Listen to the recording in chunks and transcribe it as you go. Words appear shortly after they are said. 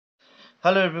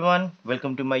Hello everyone,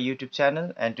 welcome to my YouTube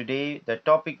channel, and today the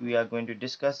topic we are going to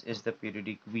discuss is the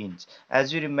periodic winds.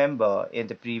 As you remember, in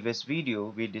the previous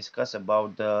video we discussed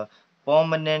about the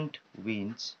permanent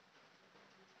winds.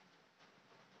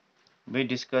 We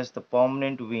discussed the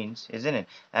permanent winds, isn't it?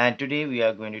 And today we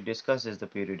are going to discuss is the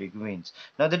periodic winds.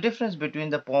 Now the difference between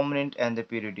the permanent and the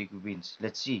periodic winds,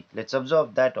 let's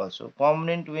observe that also.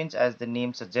 Permanent winds, as the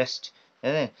name suggests,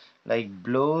 isn't it, like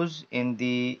blows in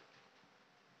the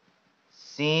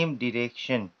same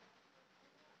direction,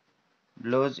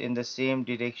 blows in the same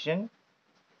direction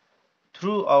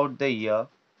throughout the year,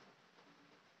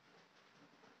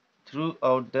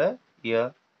 throughout the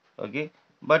year. Okay,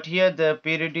 but here the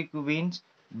periodic winds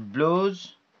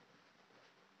blows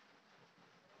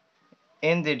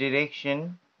in the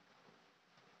direction.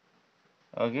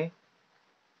 Okay,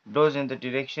 blows in the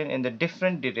direction, in the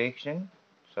different direction,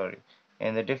 sorry,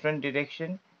 in the different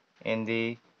direction, in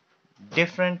the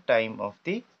different time of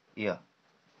the year.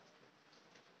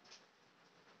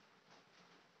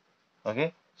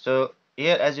 Okay, so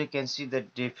here as you can see the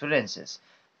differences.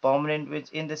 Permanent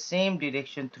winds in the same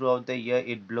direction throughout the year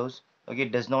it blows. Okay,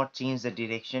 it does not change the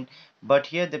direction. But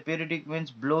here the periodic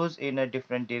winds blows in a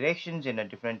different directions in a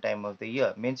different time of the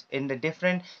year, means in the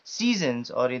different seasons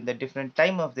or in the different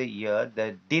time of the year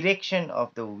the direction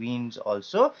of the winds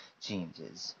also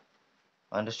changes.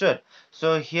 Understood?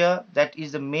 So here that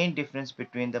is the main difference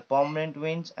between the permanent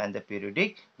winds and the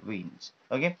periodic winds.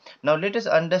 Okay. Now let us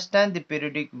understand the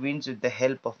periodic winds with the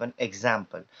help of an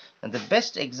example. And the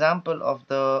best example of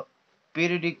the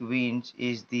periodic winds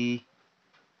is the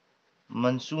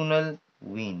monsoonal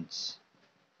winds.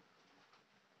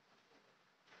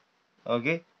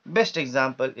 Okay. Best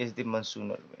example is the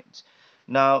monsoonal winds.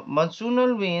 Now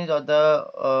monsoonal winds or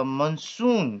the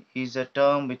monsoon is a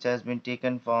term which has been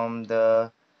taken from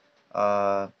the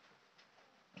uh,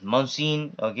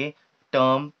 monsoon, okay,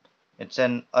 term. It's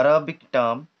an Arabic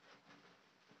term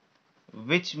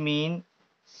which mean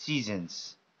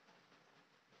seasons.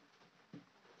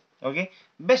 Okay,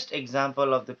 best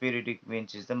example of the periodic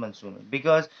winds is the monsoon,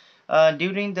 because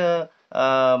during the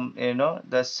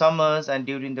the summers and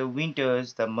during the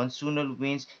winters the monsoonal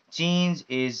winds change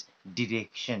its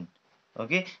direction.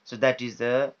 Okay, so that is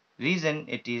the reason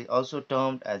it is also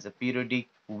termed as a periodic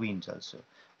winds also.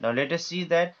 Now let us see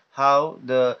that how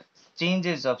the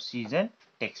changes of season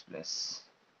takes place.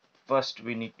 First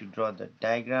we need to draw the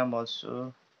diagram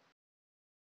also.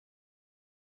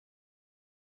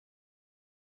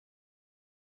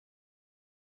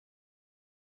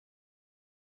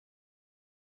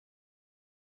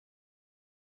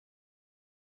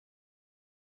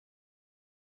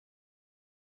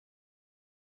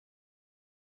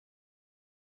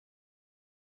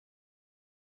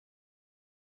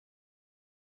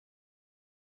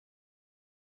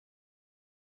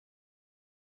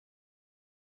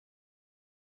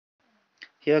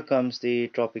 Here comes the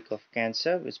Tropic of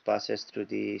Cancer, which passes through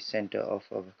the center of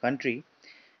our country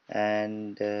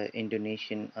and the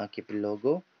Indonesian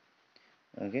archipelago.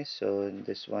 Okay, so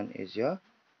this one is your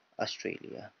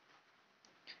Australia,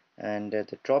 and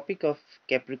the Tropic of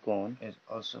Capricorn is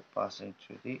also passing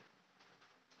through the.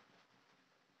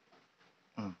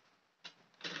 Mm.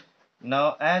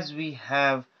 Now, as we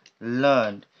have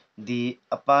learned the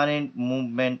apparent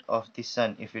movement of the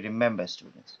sun, if you remember,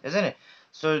 students, isn't it?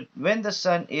 So when the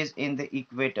sun is in the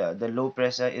equator, the low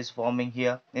pressure is forming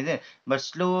here, isn't it? But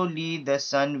slowly the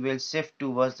sun will shift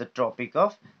towards the Tropic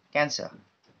of Cancer.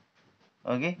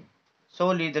 Okay,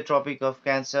 solely the Tropic of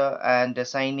Cancer, and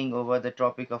signing over the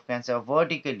Tropic of Cancer,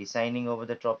 vertically signing over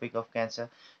the Tropic of Cancer.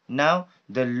 Now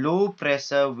the low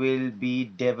pressure will be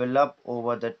developed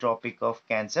over the Tropic of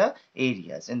Cancer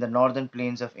areas in the northern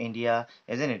plains of India,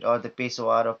 isn't it, or the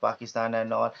Peshawar of Pakistan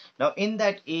and all. Now in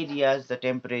that areas the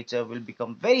temperature will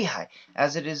become very high.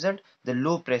 As a result, the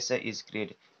low pressure is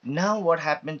created. Now what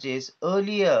happens is,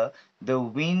 earlier the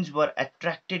winds were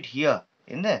attracted here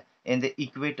in the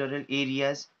equatorial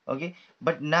areas. Okay,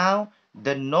 but now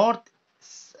the north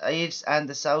east and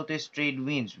the southeast trade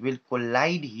winds will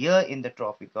collide here in the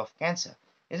Tropic of Cancer,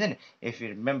 isn't it, if you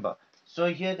remember.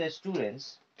 So here the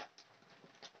students,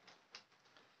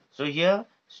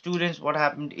 what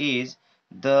happened is,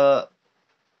 the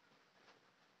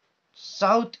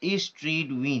southeast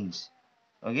trade winds,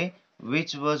 okay,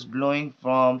 which was blowing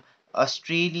from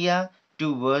Australia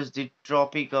towards the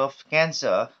Tropic of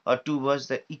Cancer or towards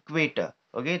the equator.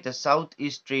 Okay, the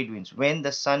southeast trade winds when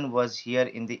the sun was here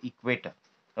in the equator.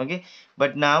 Okay,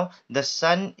 but now the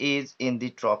sun is in the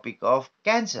Tropic of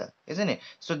Cancer, isn't it?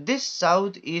 So this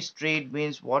southeast trade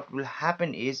winds, what will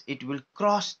happen is it will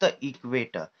cross the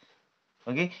equator.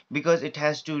 okay, because it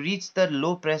has to reach the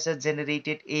low pressure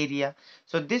generated area.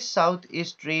 So this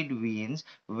southeast trade winds,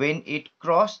 when it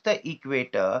cross the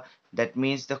equator, that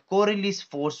means the Coriolis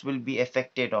force will be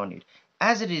affected on it.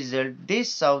 As a result,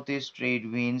 this southeast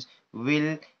trade winds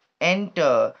will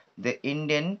enter the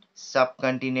Indian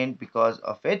subcontinent because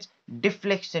of its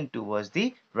deflection towards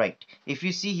the right. If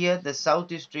you see here, the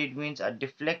southeast trade winds are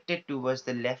deflected towards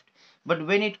the left, but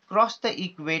when it cross the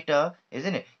equator,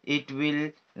 isn't it, it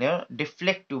will,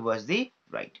 deflect towards the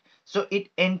right. So it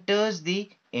enters the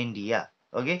India.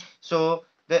 Okay, so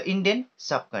the Indian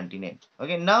subcontinent.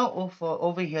 Okay, now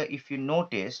over here, if you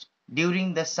noticed,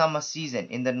 during the summer season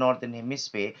in the northern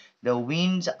hemisphere, the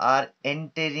winds are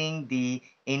entering the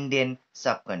Indian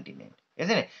subcontinent,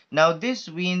 isn't it? Now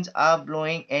these winds are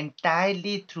blowing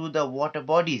entirely through the water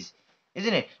bodies,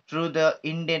 isn't it, through the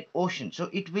Indian Ocean. So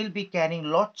it will be carrying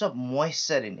lots of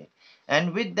moisture in it.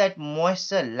 And with that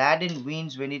moisture laden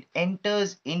winds, when it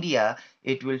enters India,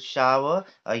 it will shower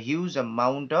a huge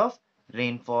amount of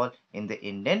rainfall in the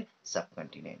Indian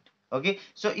subcontinent. Okay,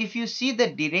 so if you see the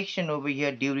direction over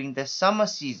here during the summer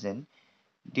season,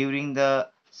 during the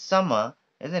summer,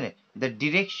 isn't it? The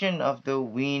direction of the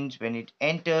winds when it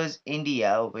enters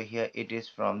India over here, it is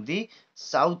from the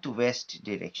southwest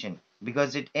direction,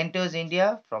 because it enters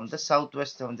India from the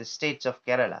southwest, from the states of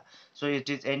Kerala. So it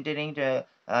is entering the,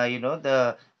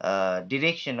 the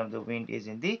direction of the wind is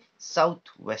in the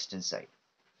southwestern side.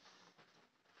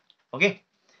 Okay,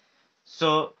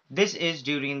 so this is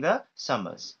during the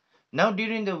summers. Now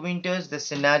during the winters, the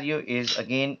scenario is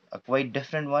again a quite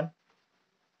different one.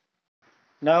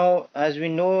 Now, as we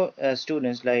know,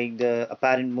 students, like the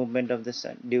apparent movement of the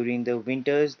sun during the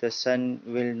winters, the sun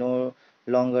will no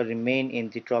longer remain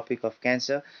in the Tropic of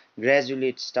Cancer. Gradually,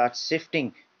 it starts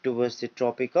shifting towards the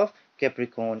Tropic of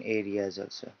Capricorn areas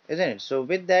also, isn't it? So,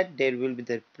 with that, there will be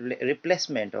the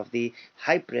replacement of the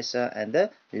high pressure and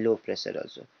the low pressure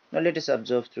also. Now, let us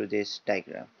observe through this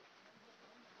diagram.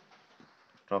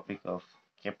 Tropic of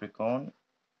Capricorn,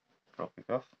 Tropic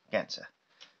of Cancer.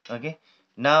 Okay,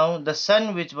 now the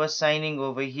sun which was shining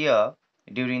over here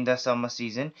during the summer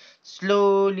season,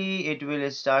 slowly it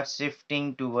will start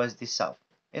shifting towards the south,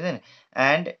 isn't it?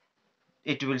 And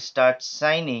it will start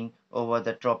shining over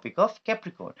the Tropic of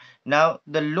Capricorn. Now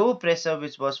the low pressure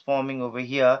which was forming over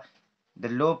here, the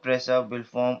low pressure will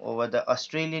form over the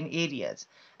Australian areas,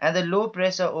 and the low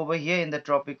pressure over here in the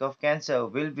Tropic of Cancer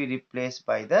will be replaced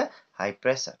by the high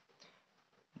pressure.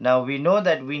 Now we know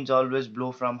that winds always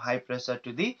blow from high pressure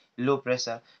to the low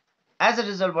pressure. As a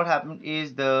result, what happened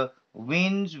is the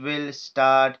winds will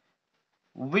start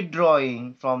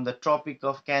withdrawing from the Tropic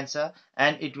of Cancer,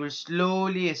 and it will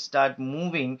slowly start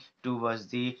moving towards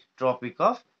the Tropic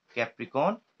of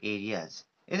Capricorn areas,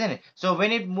 isn't it? So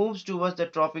when it moves towards the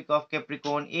Tropic of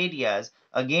Capricorn areas,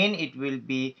 again it will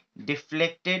be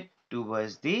deflected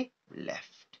towards the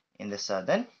left in the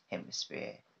southern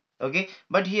hemisphere. Okay,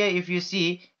 but here if you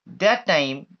see, that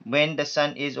time when the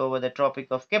sun is over the Tropic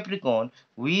of Capricorn,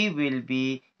 we will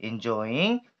be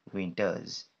enjoying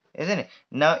winters, isn't it?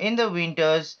 Now in the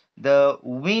winters, the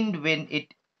wind, when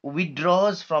it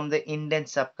withdraws from the Indian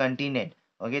subcontinent,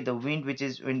 okay, the wind which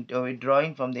is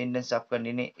withdrawing from the Indian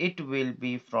subcontinent, it will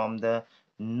be from the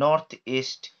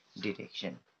northeast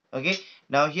direction. Okay,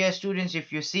 now here students,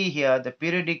 if you see here, the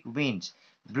periodic winds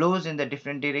blows in the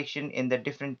different direction in the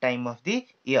different time of the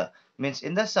year. Means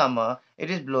in the summer it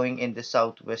is blowing in the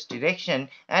southwest direction,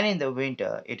 and in the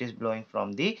winter it is blowing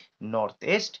from the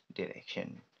northeast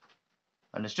direction.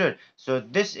 Understood? So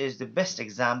this is the best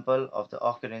example of the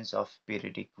occurrence of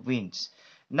periodic winds.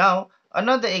 Now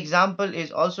another example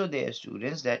is also there,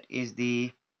 students, that is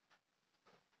the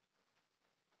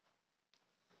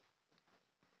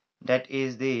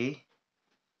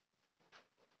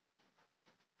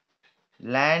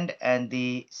land and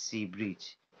the sea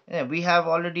breeze. Yeah, we have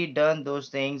already done those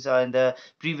things in the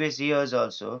previous years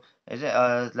also,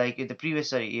 like in the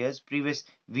previous, years, previous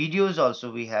videos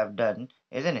also we have done,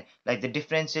 isn't it? Like the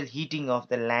differential heating of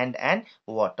the land and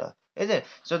water, is it?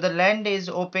 So the land is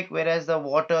opaque, whereas the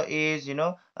water is,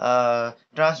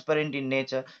 transparent in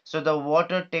nature. So the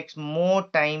water takes more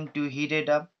time to heat it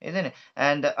up, isn't it?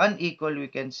 And the unequal, we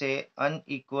can say,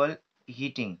 unequal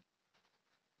heating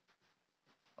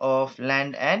of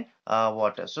land and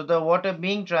water. So the water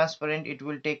being transparent, it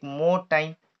will take more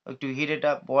time to heat it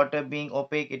up. Water being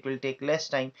opaque, it will take less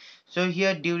time. So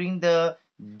here during the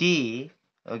day,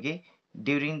 okay,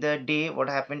 during the day, what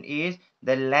happened is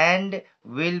the land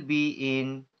will be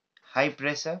in high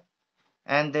pressure,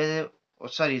 and the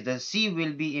sea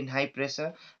will be in high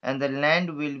pressure, and the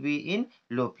land will be in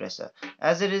low pressure.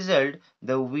 As a result,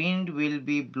 the wind will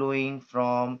be blowing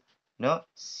from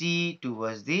sea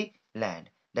towards the land.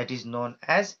 That is known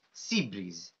as sea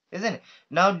breeze, isn't it?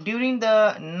 Now during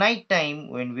the night time,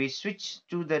 when we switch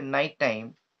to the night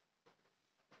time,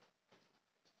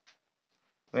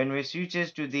 when we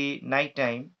switches to the night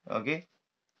time, okay,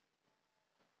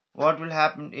 what will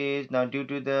happen is, now um due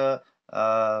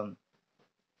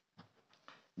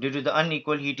to the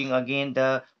unequal heating, again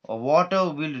the water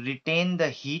will retain the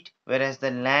heat, whereas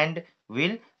the land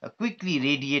will quickly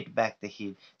radiate back the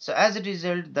heat. So as a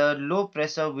result, the low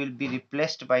pressure will be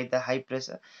replaced by the high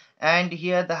pressure, and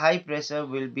here the high pressure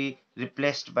will be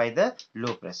replaced by the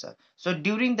low pressure. So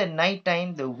during the night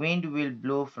time, the wind will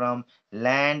blow from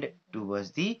land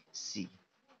towards the sea,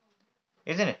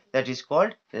 isn't it? That is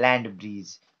called land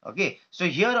breeze. Okay, so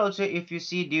here also, if you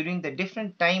see, during the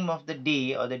different time of the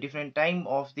day or the different time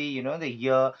of the the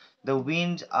year, the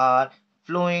winds are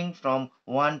flowing from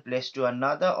one place to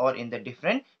another or in the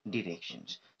different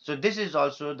directions. So this is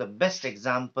also the best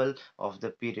example of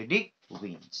the periodic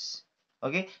winds.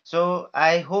 Okay, so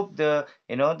I hope the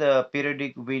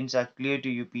periodic winds are clear to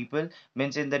you people.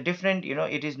 Means in the different,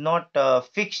 it is not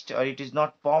fixed, or it is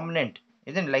not permanent,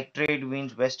 isn't it? Like trade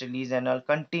winds, westerlies, and all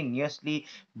continuously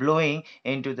blowing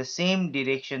into the same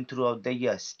direction throughout the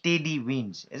year. Steady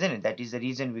winds, isn't it? That is the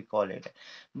reason we call it.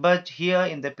 But here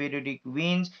in the periodic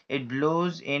winds, it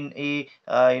blows in a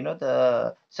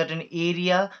the certain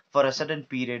area for a certain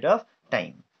period of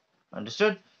time.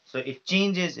 Understood? So it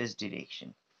changes its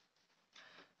direction.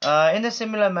 In a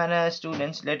similar manner,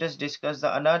 students, let us discuss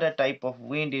the another type of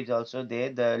wind is also there,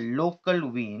 the local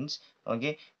winds.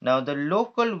 Okay, now the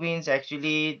local winds,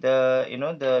 actually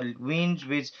the winds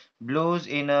which blows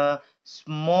in a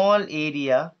small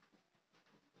area,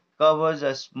 covers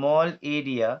a small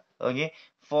area, okay,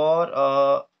 for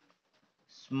a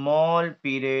small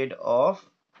period of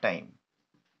time.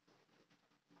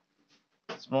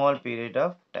 Small period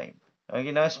of time.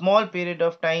 Okay, now small period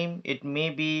of time, it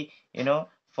may be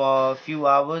for few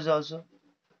hours also.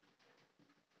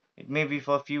 It may be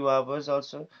for few hours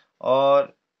also, or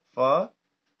for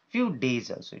few days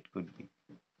also it could be.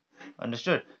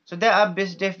 Understood? So there are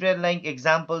best different like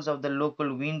examples of the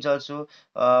local winds also.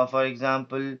 For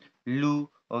example, Lu.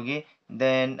 Okay,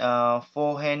 then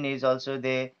Fohen is also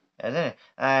there, isn't it?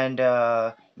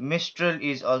 And Mistral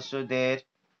is also there.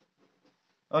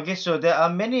 Okay, so there are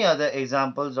many other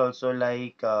examples also,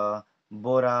 like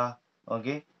Bora.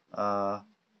 Okay,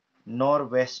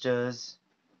 Nor'westers.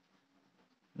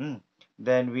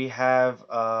 Then we have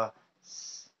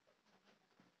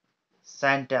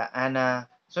Santa Ana.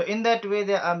 So in that way,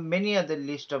 there are many other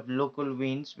list of local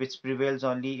winds which prevails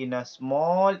only in a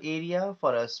small area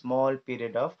for a small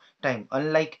period of time,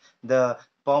 unlike the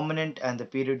permanent and the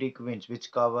periodic winds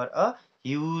which cover a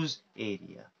huge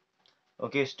area.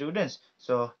 Okay, students,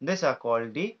 so these are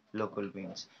called the local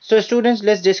winds. So students,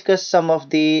 let's discuss some of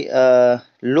the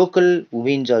local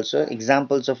winds also,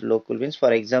 examples of local winds.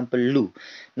 For example, Lu.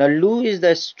 Now Lu is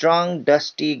the strong,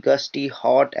 dusty, gusty,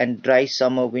 hot and dry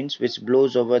summer winds which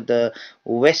blows over the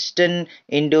western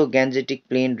Indo-Gangetic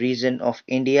Plain region of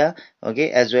India,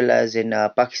 okay, as well as in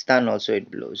Pakistan also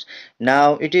it blows.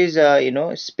 Now it is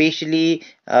especially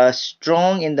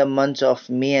strong in the months of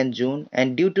May and June,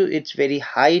 and due to its very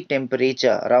high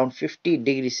temperature, around 50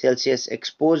 degrees Celsius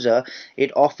exposure,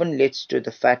 it often leads to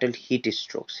the fatal heat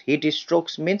strokes. Heat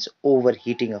strokes means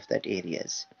overheating of that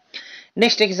areas.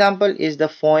 Next example is the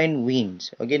foehn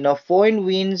winds. Okay, now foehn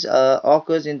winds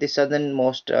occurs in the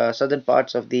southern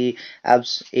parts of the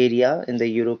Alps area, in the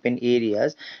European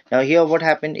areas. Now here what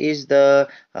happened is the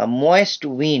moist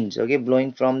winds, okay,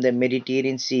 blowing from the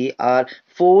Mediterranean Sea, are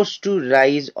forced to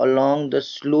rise along the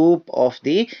slope of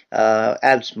the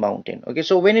Alps mountain. Okay,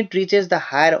 so when it reaches the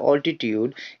higher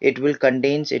altitude, it will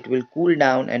condense, it will cool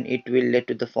down, and it will lead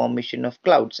to the formation of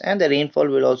clouds, and the rainfall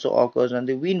will also occur on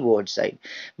the windward side.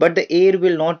 But the air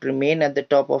will not remain at the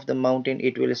top of the mountain,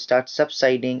 it will start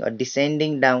subsiding or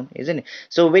descending down, isn't it?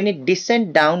 So when it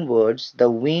descends downwards, the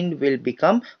wind will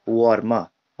become warmer.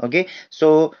 Okay,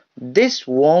 so these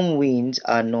warm winds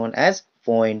are known as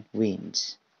foehn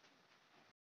winds.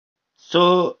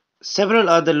 So several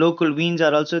other local winds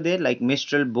are also there, like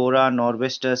Mistral, Bora,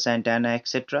 Nor'wester, Santana,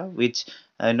 etc., which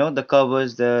the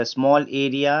covers the small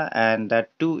area, and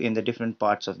that too in the different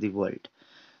parts of the world.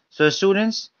 So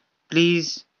students,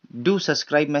 please do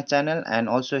subscribe my channel and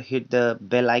also hit the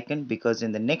bell icon, because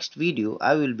in the next video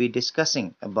I will be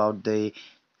discussing about the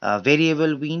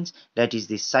variable winds, that is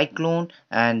the cyclone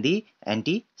and the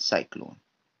anticyclone.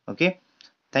 Okay,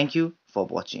 thank you for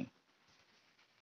watching.